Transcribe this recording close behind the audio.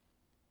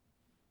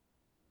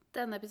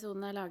Denne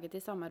episoden er laget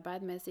i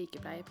samarbeid med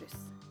Sykepleie Pluss.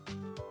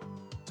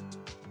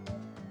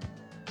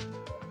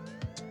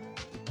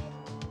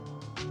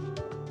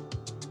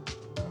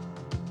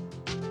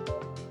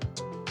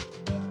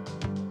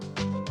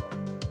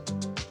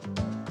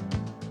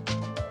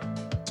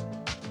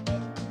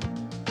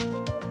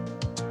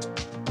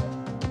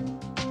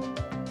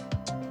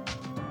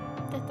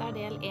 Dette er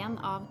del 1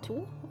 av 2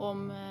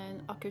 om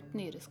akutt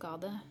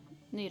nyreskade,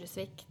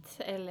 nyresvikt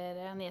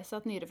eller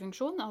nedsatt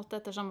nyrefunksjon, alt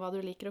ettersom hva du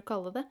liker å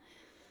kalle det.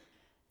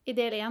 I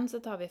del 1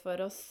 så tar vi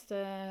for oss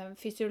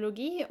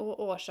fysiologi og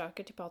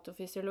årsaker til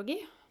patofysiologi,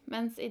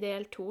 mens i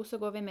del 2 så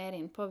går vi mer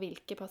inn på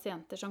hvilke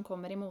pasienter som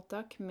kommer i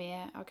mottak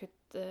med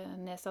akutt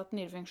nedsatt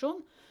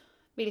nyrefunksjon,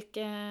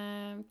 hvilke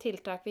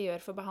tiltak vi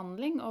gjør for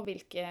behandling, og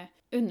hvilke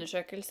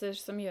undersøkelser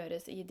som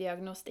gjøres i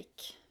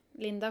diagnostikk.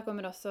 Linda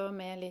kommer også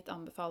med litt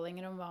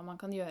anbefalinger om hva man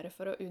kan gjøre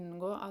for å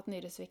unngå at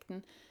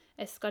nyresvikten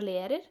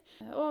eskalerer,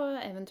 og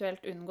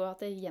eventuelt unngå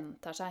at det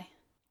gjentar seg.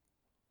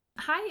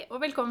 Hei,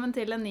 og velkommen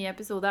til en ny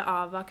episode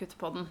av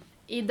Akuttpodden.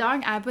 I dag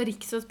er jeg på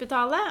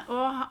Rikshospitalet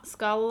og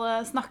skal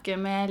snakke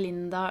med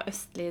Linda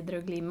Østli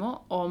Drøglimo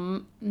om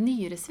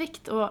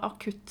nyresvikt og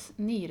akutt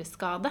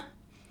nyreskade.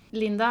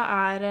 Linda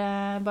er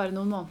bare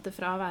noen måneder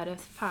fra å være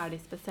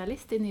ferdig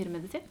spesialist i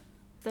nyremedisin.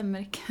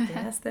 Stemmer ikke?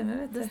 Det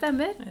stemmer, vet du. Det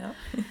stemmer? Ja.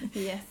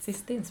 Yes.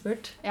 Siste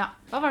innspurt. Ja.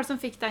 Hva var det som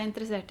fikk deg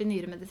interessert i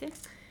nyremedisin?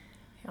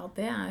 Ja,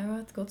 det er jo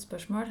et godt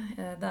spørsmål.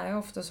 Det er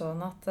jo ofte sånn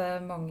at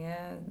mange,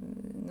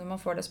 når man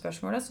får det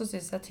spørsmålet, så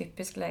synes jeg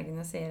typisk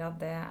legene sier at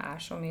det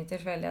er så mye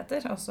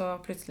tilfeldigheter, og så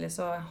plutselig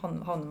så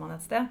havner man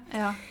et sted.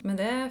 Ja. Men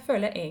det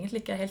føler jeg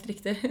egentlig ikke er helt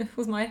riktig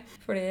hos meg,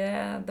 fordi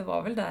det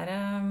var vel der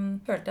jeg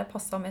følte jeg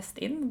passet mest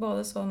inn,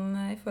 både sånn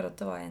i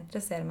forhold til hva jeg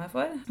interesserer meg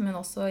for,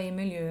 men også i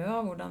miljøet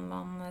og hvordan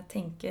man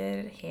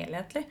tenker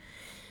helhetlig.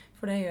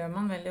 For det gjør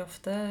man veldig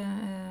ofte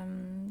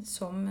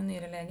som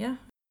nyrelege.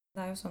 Det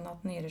er jo sånn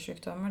at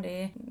nyresykdommer,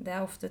 det er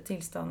ofte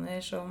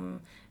tilstander som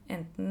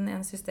enten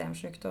en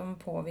systemsykdom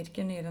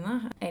påvirker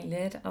nyrene,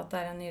 eller at det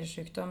er en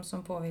nyresykdom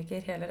som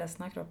påvirker hele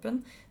resten av kroppen.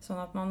 Sånn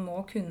at man må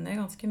kunne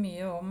ganske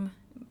mye om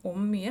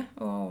mye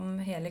og om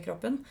hele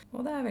kroppen.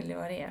 Og det er veldig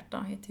variert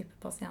da, i type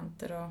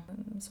pasienter og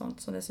sånt,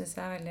 så det synes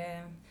jeg er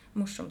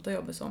veldig morsomt å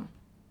jobbe som.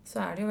 Så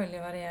er det jo veldig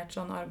variert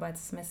sånn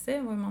arbeidsmessig,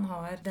 hvor man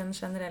har den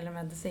generelle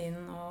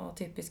medisinen og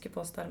typiske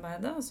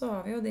postarbeidet, og så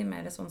har vi jo de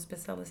mer sånn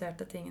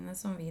spesialiserte tingene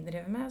som vi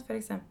driver med, for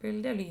eksempel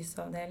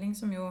dialysavdeling,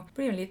 som jo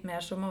blir litt mer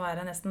som å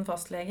være nesten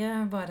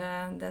fastlege,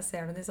 bare det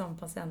ser du de samme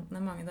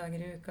pasientene mange dager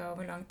i uka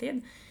over lang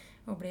tid,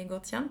 og blir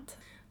godt kjent.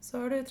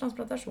 Så har du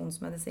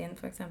transplantasjonsmedisin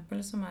for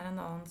eksempel, som er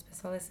en annen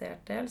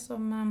spesialisert del,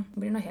 som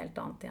blir noe helt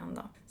annet igjen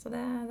da. Så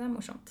det er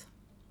morsomt.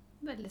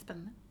 Veldig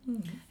spennende.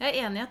 Jeg er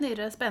enig i at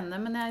nyrer er spennende,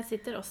 men jeg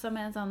sitter også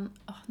med en sånn,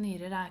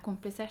 nyrer er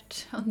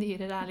komplisert, og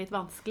nyrer er litt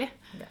vanskelig.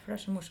 Derfor er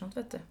det så morsomt,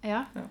 vet du.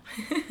 Ja.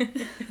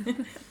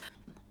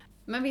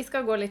 Men vi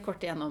skal gå litt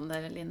kort igjennom det,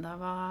 Linda.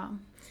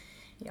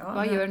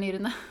 Hva gjør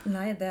nyrene?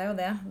 Nei, det er jo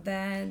det.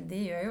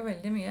 De gjør jo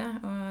veldig mye,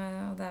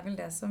 og det er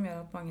vel det som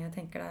gjør at mange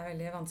tenker det er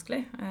veldig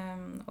vanskelig.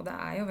 Og det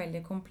er jo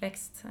veldig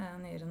komplekst.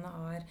 Nyrene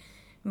har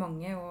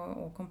mange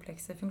og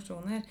komplekse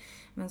funksjoner,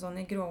 men sånn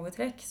i grove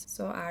trekk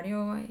så er det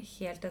jo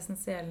helt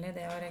essensielle i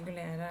det å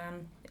regulere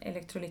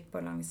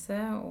elektrolyttbalanse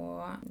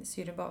og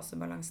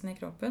syre-basebalansen i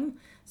kroppen,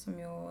 som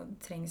jo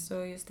trengs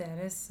å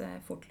justeres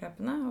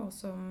fortløpende, og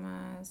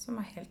som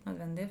er helt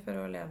nødvendig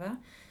for å leve.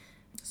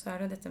 Så er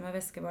det jo dette med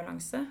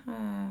væskebalanse,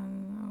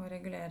 å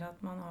regulere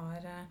at man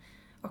har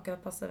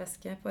akkurat passe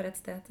væske på rett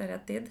sted til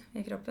rett tid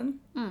i kroppen.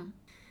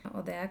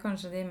 Og det er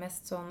kanskje de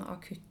mest sånn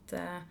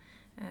akutte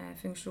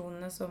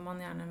funksjonene som man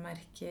gjerne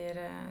merker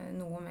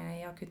noe med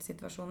i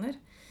akuttsituasjoner.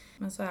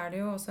 Men så er det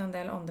jo også en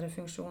del andre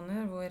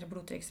funksjoner hvor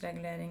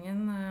blodtrykksreguleringen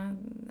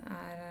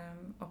er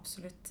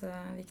absolutt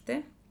viktig.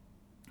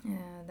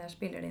 Der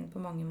spiller det inn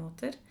på mange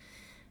måter.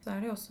 Så er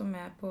det jo også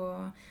med på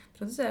å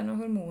produsere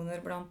noen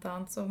hormoner blant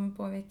annet som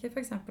påvirker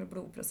for eksempel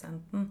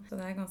blodprosenten. Så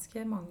det er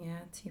ganske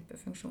mange typer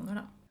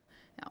funksjoner da.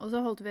 Ja, og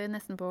så holdt vi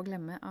nesten på å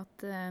glemme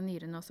at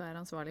nyrene også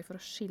er ansvarlig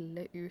for å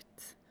skille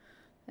ut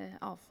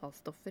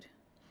avfallsstoffer.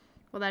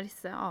 Og det er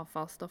disse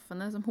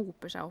avfallsstoffene som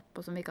hoper seg opp,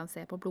 og som vi kan se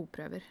på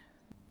blodprøver.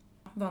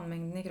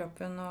 Vannmengden i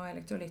kroppen og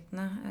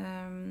elektrolyttene.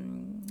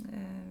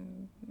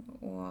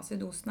 Og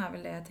acidosen er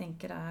vel det jeg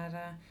tenker er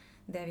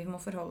det vi må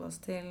forholde oss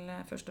til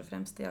først og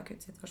fremst i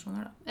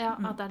akuttsituasjoner. Da. Ja,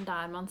 at det er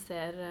der man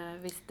ser,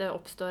 hvis det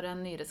oppstår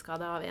en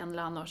nyreskade av en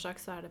eller annen årsak,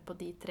 så er det på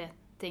de 3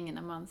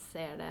 tingene man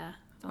ser det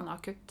sånn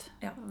akutt.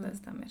 Ja, det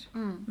stemmer.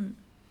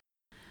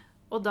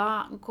 Og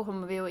da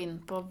kommer vi jo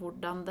inn på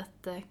hvordan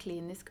dette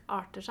klinisk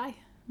arter seg.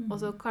 Og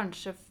så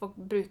kanskje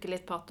bruke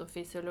litt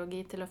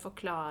patofysiologi til å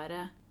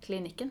forklare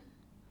klinikken.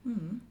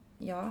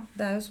 Ja,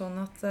 det er jo sånn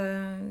at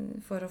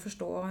for å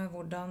forstå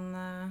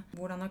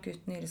hvordan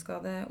akutt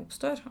nyreskade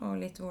oppstår, og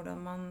litt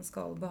hvordan man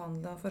skal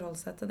behandle og forholde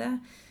seg til det,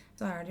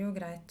 så er det jo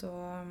greit å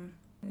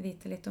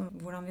vite litt om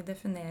hvordan vi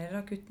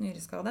definerer akutt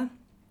nyreskade.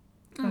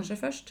 Kanskje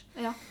først.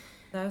 Ja.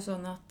 Det jo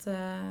sånn at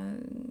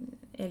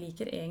jeg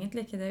liker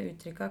egentlig ikke det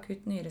uttrykket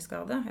akutt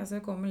nyreskade. Jeg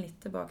skal komme litt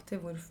tilbake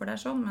til hvorfor det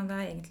sånn, men det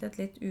egentlig et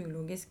litt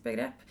ulogisk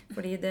begrep.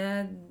 Fordi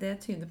det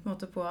tyder på en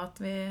måte på at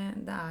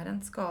det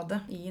en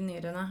skade i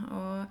nyrene.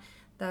 Og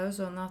det jo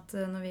sånn at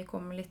når vi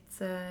kommer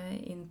litt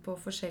inn på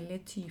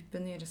forskjellige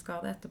typer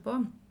nyreskade etterpå,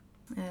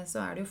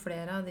 så det jo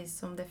flere av de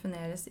som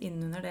defineres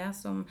innunder det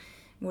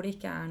hvor det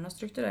ikke noe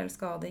strukturell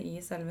skade i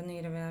selve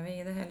nyrevevet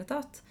i det hele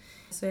tatt.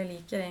 Så jeg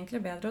liker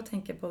egentlig bedre å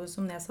tenke på det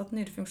som nedsatt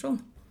nyrefunksjon.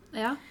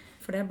 Ja.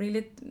 For det blir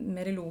litt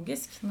mer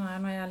logisk. Nå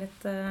jeg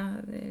litt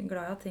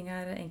glad i at ting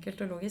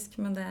enkelt og logisk,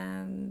 men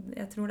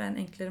jeg tror det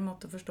en enklere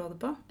måte å forstå det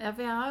på. Ja,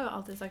 for jeg har jo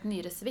alltid sagt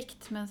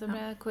nyresvikt, men så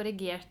ble jeg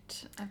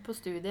korrigert på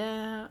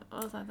studiet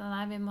og sagt at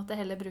nei, vi måtte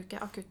heller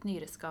bruke akutt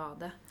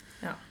nyreskade.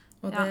 Ja,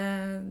 og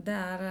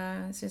det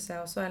synes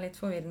jeg også litt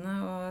forvirrende,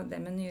 og det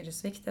med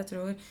nyresvikt, jeg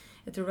tror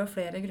det var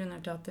flere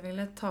grunner til at de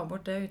ville ta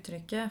bort det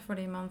uttrykket,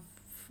 fordi man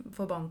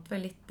forbandt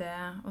vel litt det,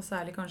 og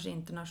særlig kanskje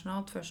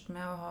internasjonalt, først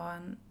med å ha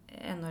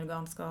en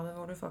organskade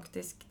hvor du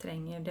faktisk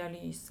trenger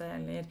dialyse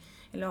eller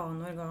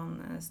annen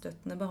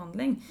organstøttende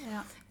behandling.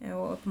 Ja.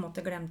 Og på en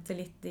måte glemte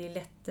litt de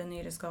lette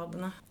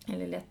nyreskadene,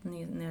 eller lett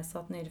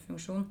nedsatt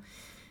nyrefunksjon.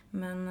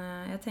 Men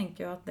jeg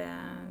tenker jo at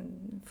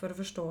for å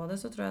forstå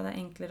det, så tror jeg det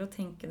enklere å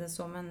tenke det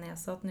som en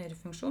nedsatt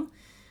nyrefunksjon,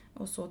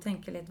 og så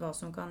tenke litt hva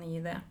som kan gi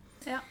det.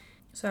 Ja.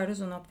 Så det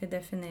sånn at vi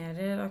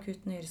definerer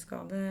akutt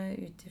nyreskade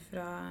ut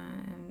ifra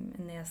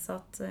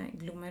nedsatt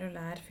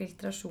glomerulær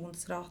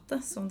filtrasjonsrate,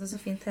 som det så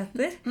fint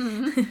heter.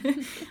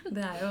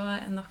 Det jo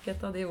nok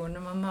et av de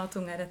ordene man må ha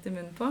tunga rett i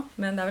munnen på.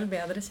 Men det vel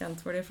bedre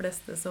kjent for de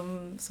fleste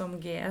som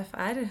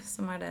GFR,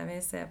 som det vi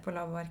ser på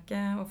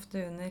labovarket,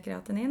 ofte under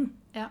kreatinin.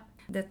 Ja.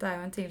 Dette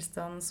jo en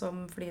tilstand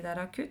som, fordi det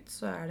akutt,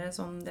 så det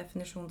sånn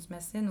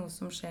definisjonsmessig noe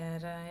som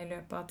skjer i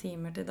løpet av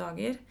timer til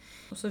dager.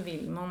 Og så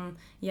vil man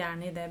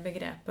gjerne i det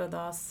begrepet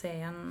da se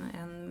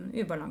en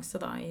ubalanse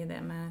da, i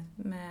det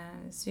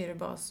med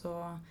syrebase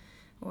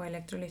og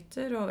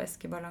elektrolytter og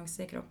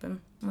væskebalanse i kroppen.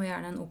 Og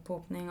gjerne en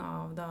opphopning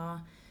av da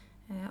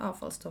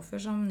avfallsstoffer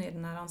som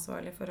nyren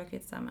ansvarlig for å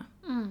kvitte seg med.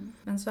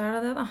 Men så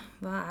det da.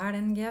 Hva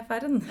den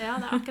GFR-en? Ja,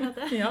 det akkurat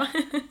det. Ja.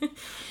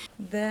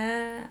 Det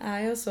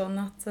jo sånn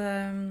at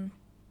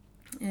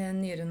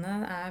nyrene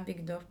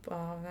bygd opp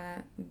av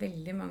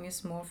veldig mange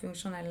små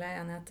funksjonelle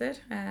enheter,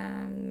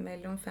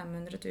 mellom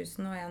 500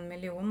 000 og 1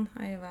 million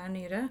i hver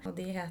nyre, og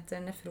de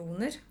heter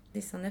nefroner.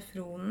 Disse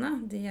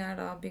nefronene de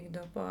da bygd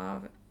opp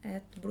av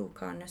et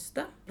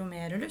blodkarnøste,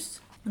 glomerulus,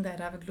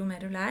 derav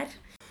glomerulær.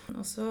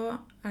 Og så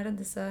det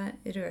disse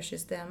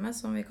rørsystemet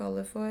som vi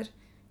kaller for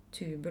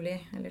tubuli,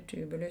 eller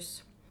tubulus.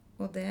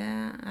 Og det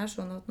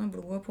sånn at når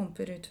blodet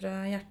pumper ut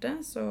fra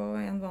hjertet, så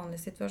i en vanlig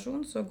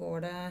situasjon så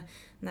går det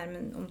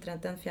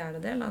omtrent en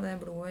fjerdedel av det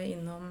blodet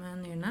innom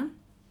nyrene.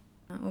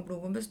 Og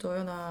blodet består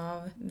jo da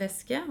av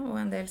væske og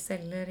en del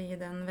celler i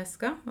den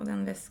væska, og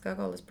den væska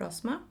kalles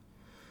plasma.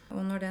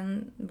 Og når den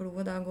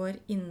blodet da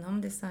går innom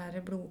disse her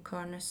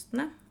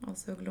blodkarnøstene,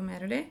 altså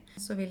glomeruli,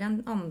 så vil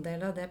en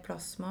andel av det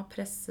plasma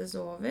presses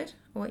over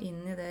og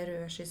inn i det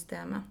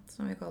rørsystemet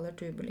som vi kaller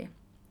tubuli.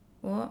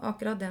 Og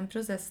akkurat den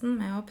prosessen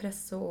med å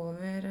presse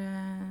over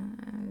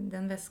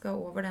den væska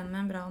over den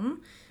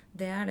membranen,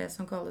 det det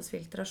som kalles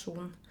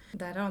filtrasjon.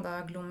 Derav da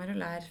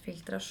glomerulær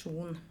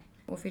filtrasjon.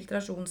 Og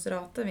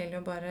filtrasjonsrate vil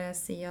jo bare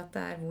si at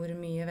det hvor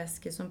mye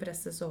væske som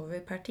presses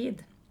over per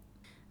tid.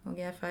 Og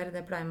GFR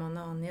det pleier man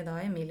å angi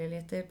da i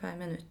milliliter per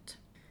minutt.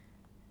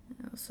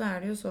 Og så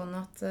det jo sånn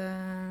at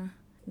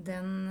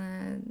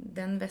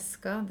den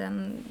væska, det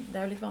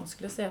jo litt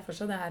vanskelig å se for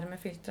seg det her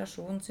med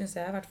filtrasjon, synes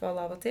jeg i hvert fall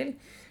av og til.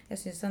 Jeg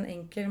synes en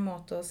enkel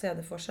måte å se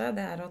det for seg,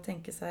 det å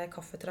tenke seg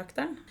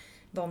kaffetrakteren.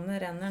 Vannet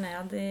renner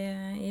ned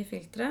i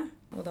filtret,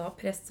 og da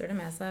presser det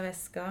med seg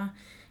væska,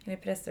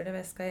 eller presser det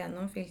væska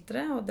gjennom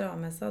filtret, og drar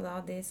med seg da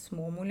de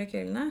små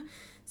molekylene,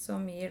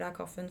 som gir da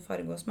kaffen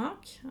farge og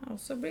smak.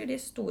 Og så blir de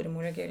store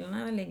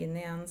molekylene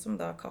liggende igjen som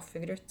da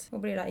kaffegrutt,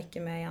 og blir da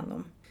ikke med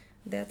igjennom.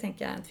 Det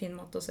tenker jeg en fin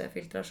måte å se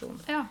filtrasjon.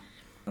 Ja.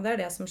 Og det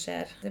det som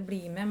skjer. Det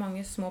blir med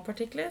mange små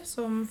partikler,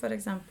 som for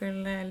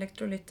eksempel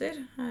elektrolytter,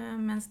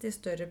 mens de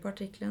større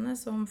partiklene,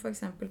 som for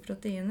eksempel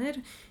proteiner,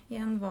 i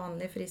en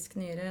vanlig frisk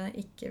nyre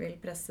ikke vil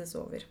presses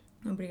over,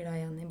 og blir da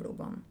igjen i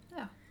blodbanen.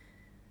 Ja.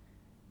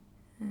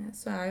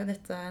 Så jo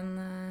dette en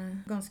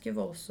ganske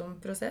voldsom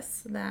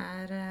prosess. Det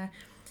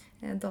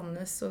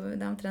dannes,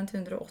 det omtrent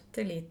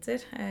 180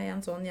 liter i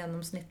en sånn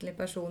gjennomsnittlig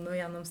person og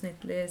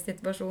gjennomsnittlig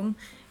situasjon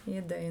i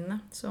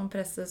døgnet som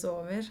presses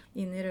over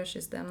inn i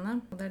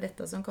rørsystemene. Og det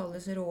dette som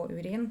kalles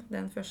råurin,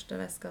 den første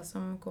væska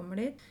som kommer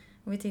dit.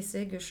 Og vi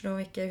tisser gudskjelov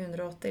ikke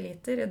 180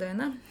 liter i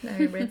døgnet. Det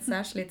jo blitt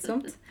særs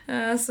slitsomt.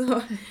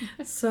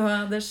 Så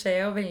det skjer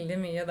jo veldig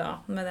mye da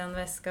med den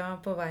væska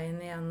på veien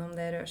gjennom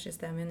det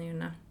rørsystemet i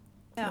nyrene.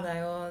 Ja,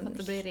 at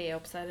det blir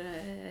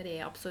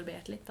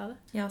reabsorbert litt av det.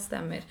 Ja,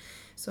 stemmer.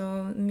 Så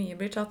mye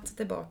blir tatt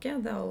tilbake.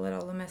 Det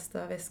aller meste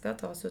av væska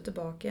tas jo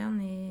tilbake igjen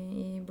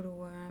i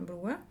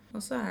blodet. Og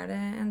så det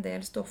en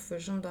del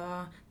stoffer som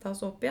da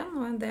tas opp igjen,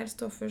 og en del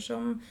stoffer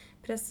som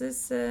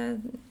presses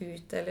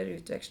ut eller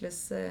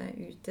utveksles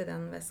ut i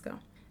den væska.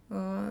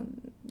 Og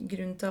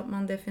grunnen til at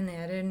man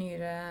definerer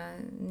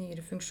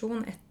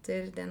nyrefunksjon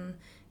etter den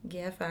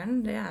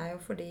GFR-en, det er jo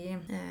fordi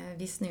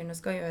hvis nyrene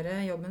skal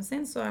gjøre jobben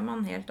sin, så er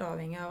man helt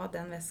avhengig av at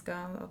det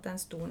er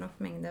en stor nok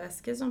mengde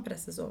væske som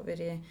presses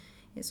over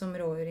som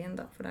råurin,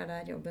 da, for det er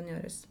der jobben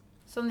gjøres.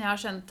 Sånn jeg har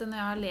skjønt det når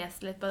jeg har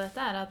lest litt på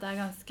dette, er at det er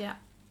ganske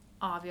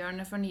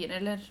avgjørende for nyrer,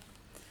 eller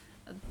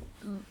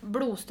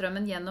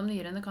blodstrømmen gjennom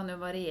nyrene kan jo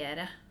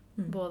variere.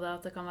 Både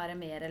at det kan være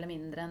mer eller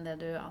mindre enn det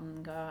du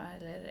anga,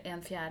 eller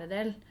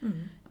 1/4.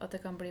 At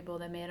det kan bli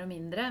både mer og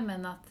mindre,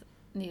 men at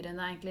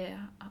nyrene er egentlig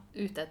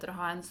ute etter å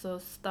ha en så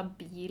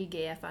stabil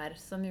GFR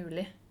som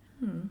mulig.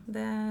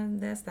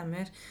 Det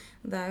stemmer.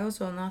 Det er jo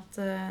sånn at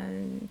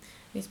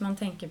hvis man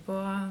tenker på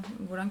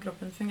hvordan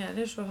kroppen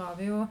fungerer, så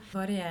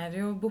varierer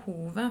jo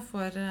behovet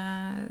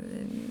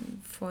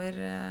for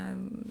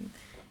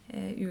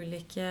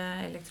ulike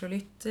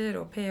elektrolytter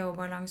og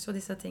pH-balanse, og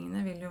disse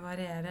tingene vil jo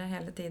variere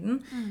hele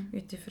tiden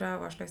ut ifra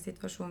hva slags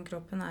situasjon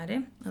kroppen er i.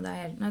 Og det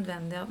er helt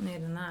nødvendig at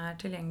nyrene er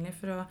tilgjengelige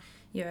for å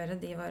gjøre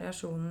de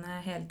variasjonene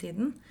hele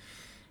tiden.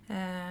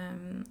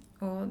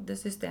 Og det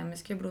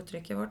systemiske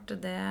blodtrykket vårt,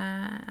 det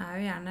er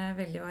jo gjerne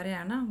veldig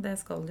varierende. Det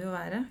skal det jo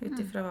være ut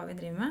ifra hva vi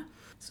driver med.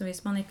 Så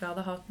hvis man ikke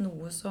hadde hatt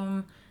noe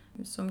som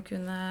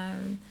kunne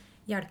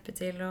hjelpe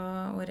til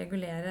å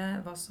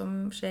regulere hva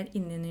som skjer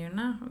inni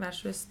nyrene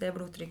versus det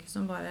blodtrykket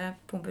som bare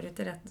pumper ut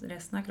i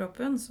resten av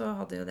kroppen, så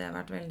hadde jo det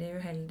vært veldig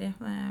uheldig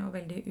og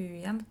veldig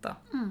ujevnt da.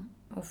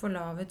 Og for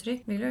lave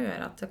trykk vil jo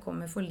gjøre at det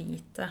kommer for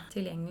lite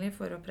tilgjengelig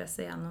for å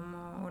presse gjennom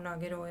og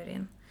lage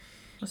råurin.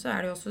 Og så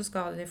er det jo også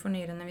skadelig for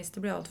nyrene hvis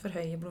det blir alt for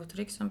høye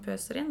blodtrykk som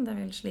pøser inn. Det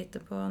vil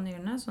slite på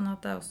nyrene, sånn at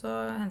det er også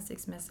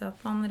hensiktsmessig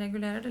at man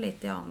regulerer det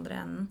litt i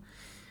andre enden.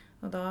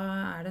 Og da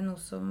er det noe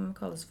som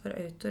kalles for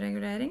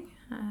autoregulering,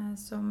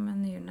 som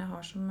nyrene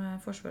har som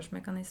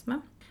forsvarsmekanisme.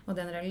 Og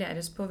den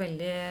reguleres på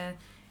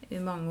veldig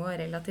mange og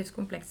relativt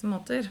komplekse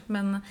måter.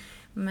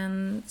 Men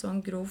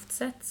sånn grovt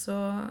sett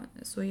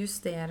så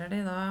justerer de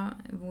da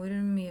hvor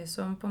mye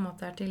som på en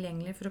måte er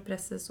tilgjengelig for å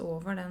presses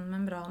over den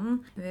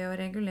membranen ved å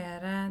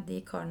regulere de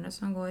karene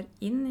som går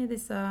inn i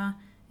disse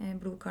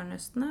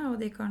blodkarnøstene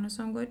og de karene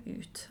som går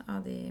ut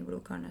av de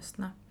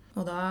blodkarnøstene.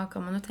 Og da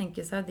kan man jo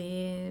tenke seg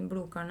de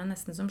blodkarene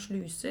nesten som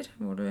sluser,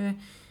 hvor du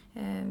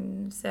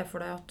ser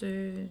for deg at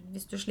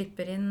hvis du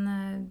slipper inn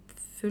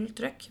fullt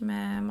trøkk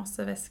med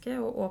masse væske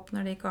og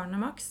åpner de karene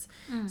maks,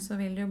 så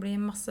vil det jo bli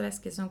masse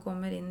væske som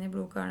kommer inn i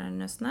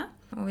blodkarnøstene.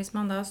 Og hvis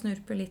man da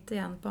snurper litt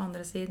igjen på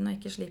andre siden og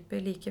ikke slipper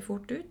like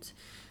fort ut,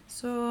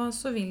 så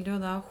vil det jo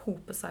da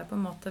hope seg på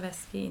en måte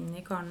væske inn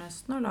i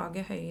karnøstene og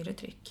lage høyere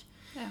trykk.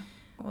 Ja.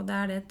 Og det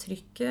er det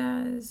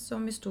trykket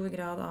som i stor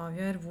grad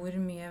avgjør hvor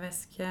mye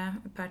væske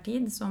per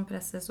tid som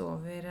presses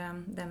over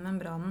den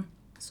membranen.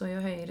 Så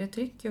jo høyere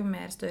trykk, jo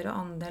mer større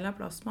andel av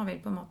plasma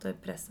vil på en måte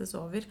presses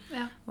over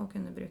og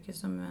kunne brukes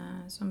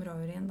som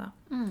råurin da.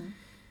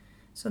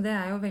 Så det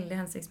er jo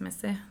veldig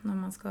hensiktsmessig når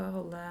man skal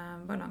holde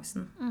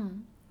balansen.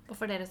 Og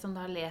for dere som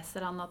da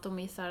leser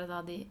anatomi, så er det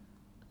da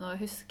nå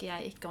husker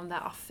jeg ikke om det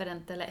er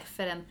afferente eller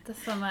efferente,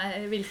 som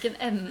er hvilken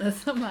ende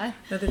som er.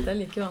 Ja, dette er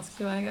like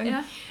vanskelig hver gang.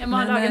 Ja, jeg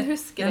må lage en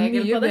huskeregel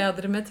på det. Det er mye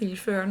bedre med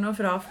tilførende og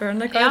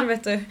fraførende kar,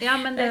 vet du. Ja,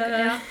 men det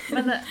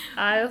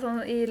er jo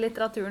sånn, i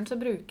litteraturen så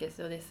brukes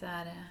jo disse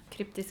her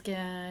kryptiske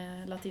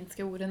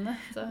latinske ordene.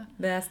 Så.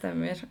 Det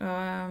stemmer,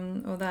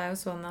 og det er jo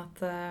sånn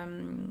at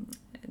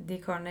de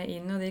karene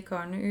inn og de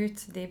karene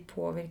ut, de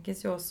påvirkes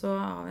jo også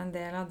av en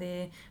del av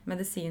de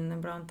medisinene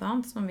blant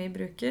annet som vi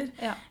bruker.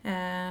 Ja.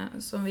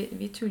 Så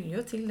vi tuller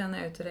jo til denne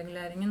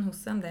autoreguleringen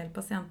hos en del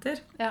pasienter.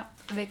 Ja,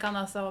 vi kan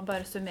altså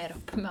bare summere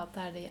opp med at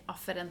det er de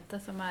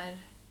afferente som er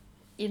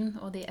inn,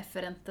 og de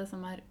efferente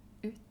som er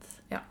ut.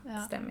 Ja,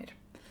 stemmer.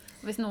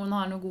 Hvis noen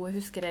har noen gode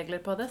huskeregler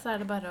på det, så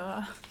er det bare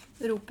å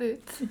rope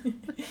ut.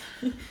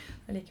 Det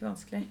er like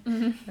vanskelig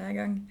hver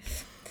gang.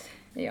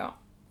 Ja.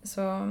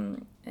 Så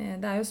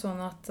det er jo sånn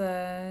at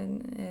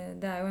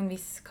det er jo en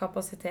viss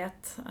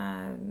kapasitet.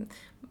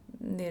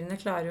 Nyrene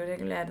klarer jo å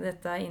regulere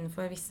dette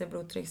innenfor visse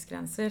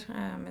blodtrykksgrenser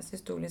med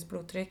systolisk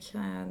blodtrykk.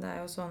 Det er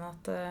jo sånn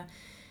at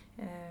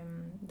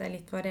det er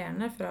litt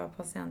varierende fra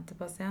pasient til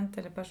pasient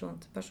eller person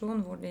til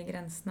person hvor de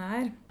grensene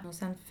er.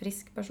 Hos en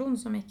frisk person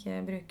som ikke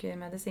bruker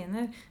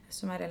medisiner,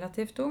 som er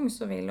relativt ung,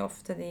 så vil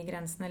ofte de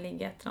grensene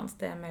ligge et eller annet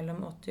sted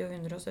mellom 80 og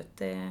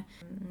 170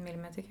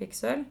 mm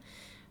kvikksølv.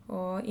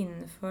 Og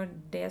innenfor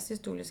det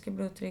systoliske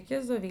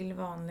blodtrykket så vil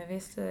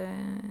vanligvis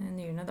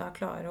nyrene da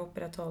klare å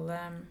opprettholde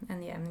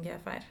en jevn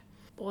GFR.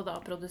 Og da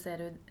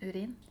produsere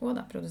urin? Og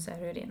da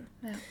produsere urin.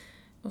 Ja.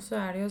 Og så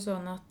er det jo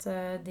sånn at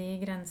de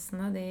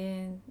grensene,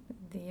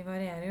 de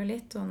varierer jo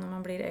litt, og når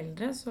man blir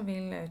eldre så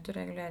vil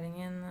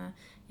autoreguleringen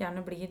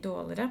gjerne bli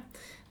dårligere.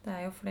 Det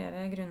er jo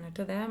flere grunner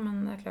til det,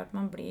 men det er klart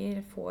man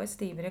får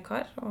stivere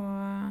kar,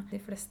 og de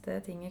fleste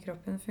ting i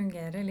kroppen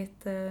fungerer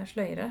litt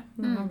sløyere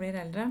når man blir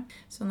eldre.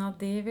 Sånn at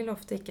de vil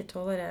ofte ikke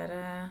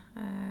tolerere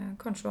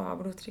kanskje å ha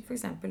blodtrykk for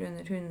eksempel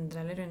under 100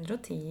 eller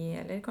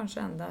 110, eller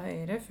kanskje enda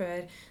høyere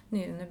før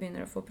nyrene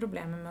begynner å få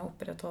problemer med å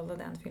opprettholde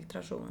den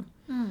filtrasjonen.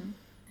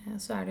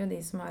 Så det jo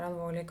de som har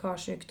alvorlig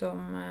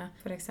karsykdom,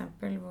 for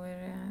eksempel,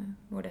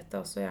 hvor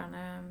dette også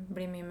gjerne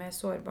blir mye mer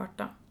sårbart,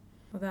 da.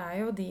 Og det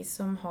jo de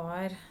som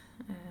har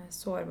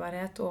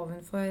sårbarhet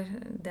ovenfor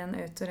den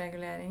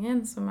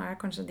autoreguleringen, som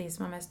kanskje de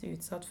som mest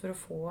utsatt for å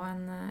få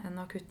en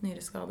akutt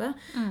nyreskade,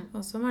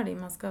 og som de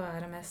man skal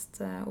være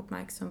mest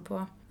oppmerksom på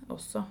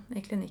også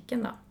i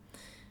klinikken, da.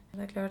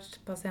 Det klart,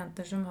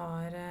 pasienter som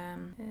har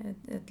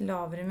et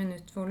lavere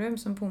minuttvolum,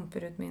 som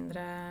pumper ut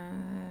mindre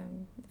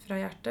fra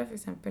hjertet, for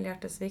eksempel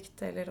hjertesvikt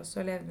eller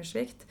også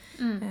leversvikt,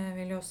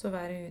 vil jo også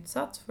være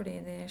utsatt, fordi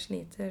de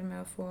sliter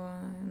med å få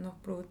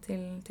nok blod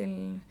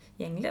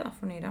tilgjengelig da,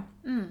 for nyra.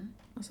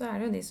 Og så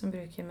det jo de som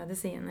bruker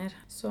medisiner,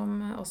 som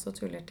også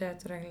tuller til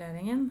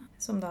autoreguleringen,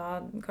 som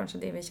da kanskje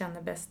de vi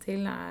kjenner best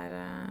til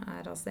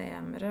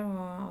ACE-emere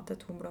og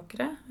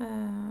AT2-blokkere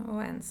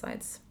og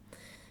NSAIDs.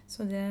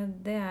 Så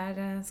det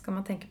skal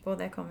man tenke på,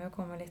 det kan vi jo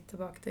komme litt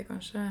tilbake til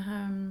kanskje,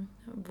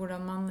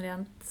 hvordan man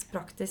rent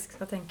praktisk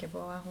skal tenke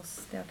på hos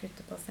de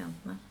akutte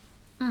pasientene,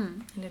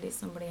 eller de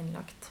som blir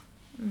innlagt.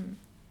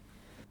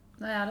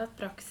 Når jeg har hatt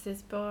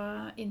praksis på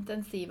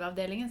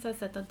intensivavdelingen, så har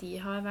jeg sett at de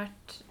har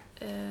vært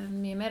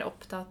mye mer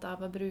opptatt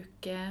av å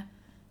bruke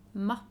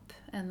MAP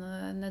enn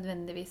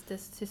nødvendigvis det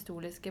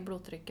systoliske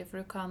blodtrykket, for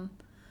du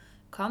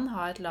kan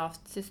ha et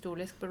lavt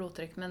systolisk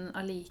blodtrykk, men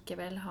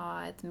allikevel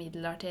ha et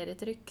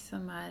middelarterietrykk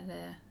som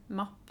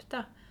MAP,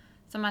 da,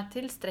 som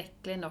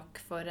tilstrekkelig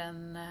nok for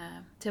en,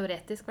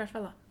 teoretisk i hvert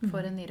fall, da, for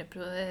en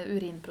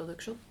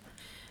urinproduksjon.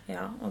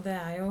 Ja, og det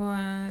jo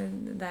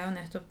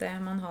nettopp det.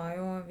 Man har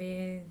jo,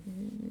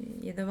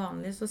 i det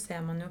vanlige så ser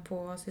man jo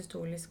på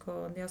systolisk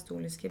og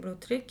diastoliske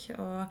blodtrykk,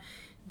 og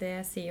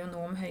det sier jo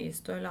noe om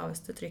høyeste og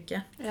laveste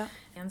trykket i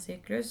en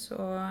syklus.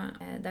 Og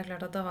det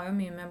klart at det har jo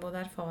mye med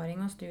både erfaring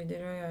og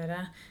studier å gjøre,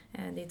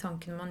 de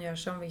tankene man gjør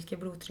seg om hvilke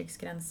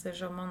blodtrykksgrenser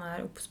som man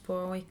obs på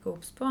og ikke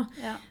obs på.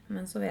 Ja.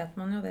 Men så vet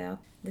man jo det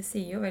at det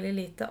sier jo veldig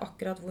lite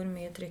akkurat hvor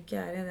mye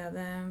trykket i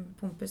det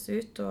pumpes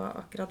ut, og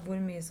akkurat hvor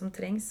mye som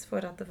trengs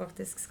for at det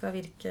faktisk skal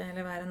virke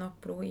eller være nok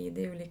blod i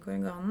de ulike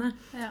organene.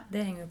 Ja.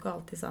 Det henger jo ikke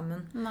alltid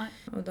sammen. Nei.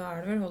 Og da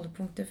det vel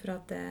holdepunkter for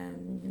at det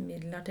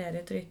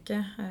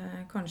middelarterietrykket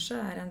kanskje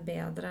en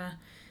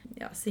bedre,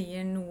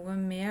 sier noe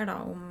mer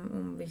da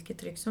om hvilket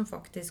trykk som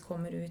faktisk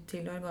kommer ut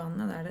til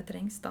organene der det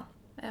trengs da.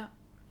 Ja.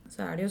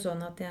 Så det jo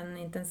sånn at i en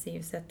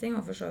intensivsetting,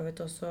 og for så vidt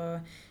også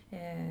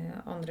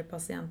andre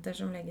pasienter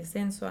som legges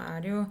inn, så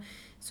det jo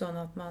sånn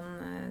at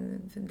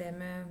det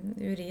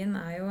med urin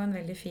jo en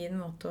veldig fin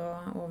måte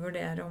å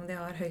vurdere om de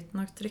har høyt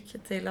nok trykk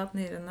til at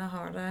nyrene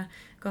har det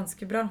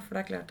ganske bra. For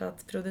det klart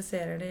at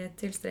produserer de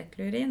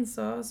tilstrekkelig urin,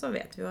 så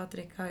vet vi jo at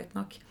trykket høyt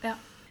nok. Ja.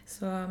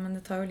 Men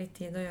det tar jo litt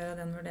tid å gjøre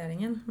den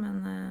vurderingen.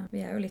 Men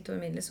vi jo litt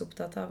overmiddels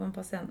opptatt av om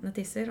pasientene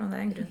tisser, og det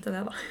en grunn til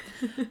det da.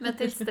 Men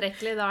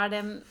tilstrekkelig, da det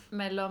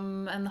mellom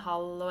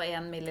 0,5 og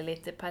 1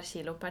 milliliter per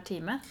kilo per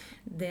time?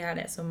 Det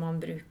det som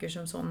man bruker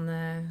som sånn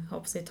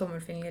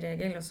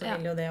tommelfingerregel, og så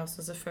vil jo det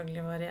også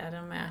selvfølgelig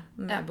variere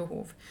med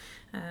behov.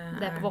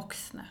 Det på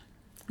voksne?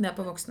 Det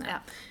på voksne,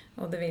 ja.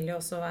 Og det vil jo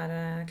også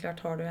være, klart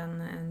har du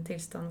en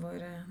tilstand hvor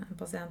en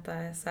pasient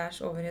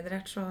særs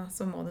overhydrert,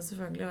 så må det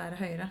selvfølgelig være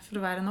høyere for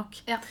å være nok.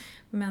 Ja.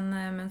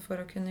 Men for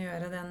å kunne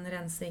gjøre den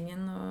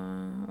rensingen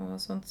og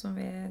sånt som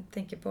vi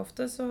tenker på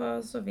ofte,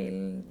 så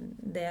vil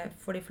det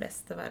for de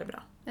fleste være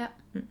bra. Ja.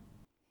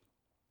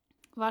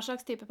 Hva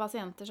slags type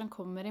pasienter som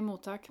kommer i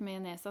mottak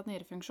med nedsatt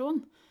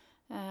nyrefunksjon,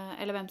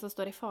 eller hvem som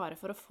står i fare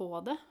for å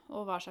få det,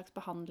 og hva slags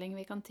behandling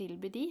vi kan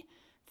tilby de,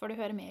 får du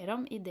høre mer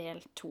om i del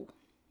 2.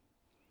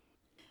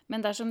 Men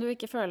dersom du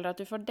ikke føler at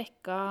du får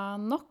dekka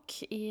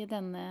nok i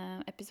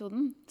denne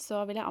episoden,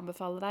 så vil jeg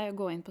anbefale deg å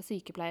gå inn på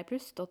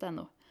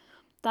sykepleierpluss.no.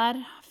 Der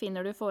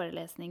finner du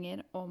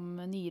forelesninger om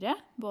nyre,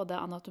 både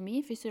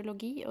anatomi,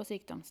 fysiologi og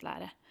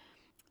sykdomslære.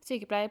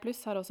 Sykepleier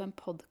Pluss har også en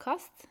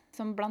podcast,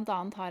 som blant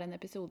annet har en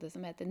episode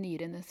som heter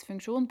Nyrenes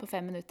funksjon på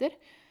 5 minutter.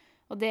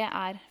 Og det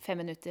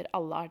 5 minutter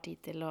alle har tid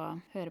til å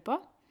høre på.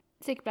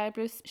 Sykepleier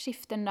Pluss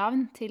skifter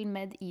navn til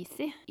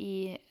MedEasy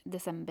i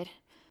desember.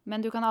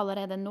 Men du kan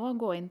allerede nå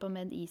gå inn på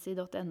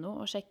medeasy.no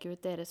og sjekke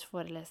ut deres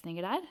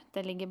forelesninger der.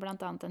 Det ligger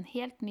blant annet en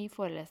helt ny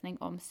forelesning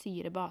om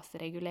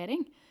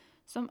syre-baseregulering,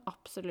 som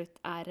absolutt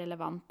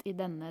relevant i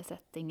denne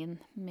settingen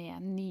med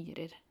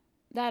nyrer.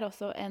 Det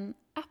også en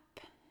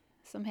app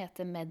som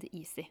heter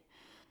MedEasy.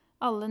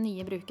 Alle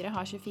nye brukere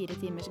har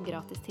 24 timers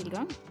gratis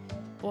tilgang,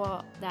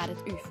 og det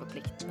et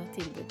uforpliktende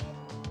tilbud.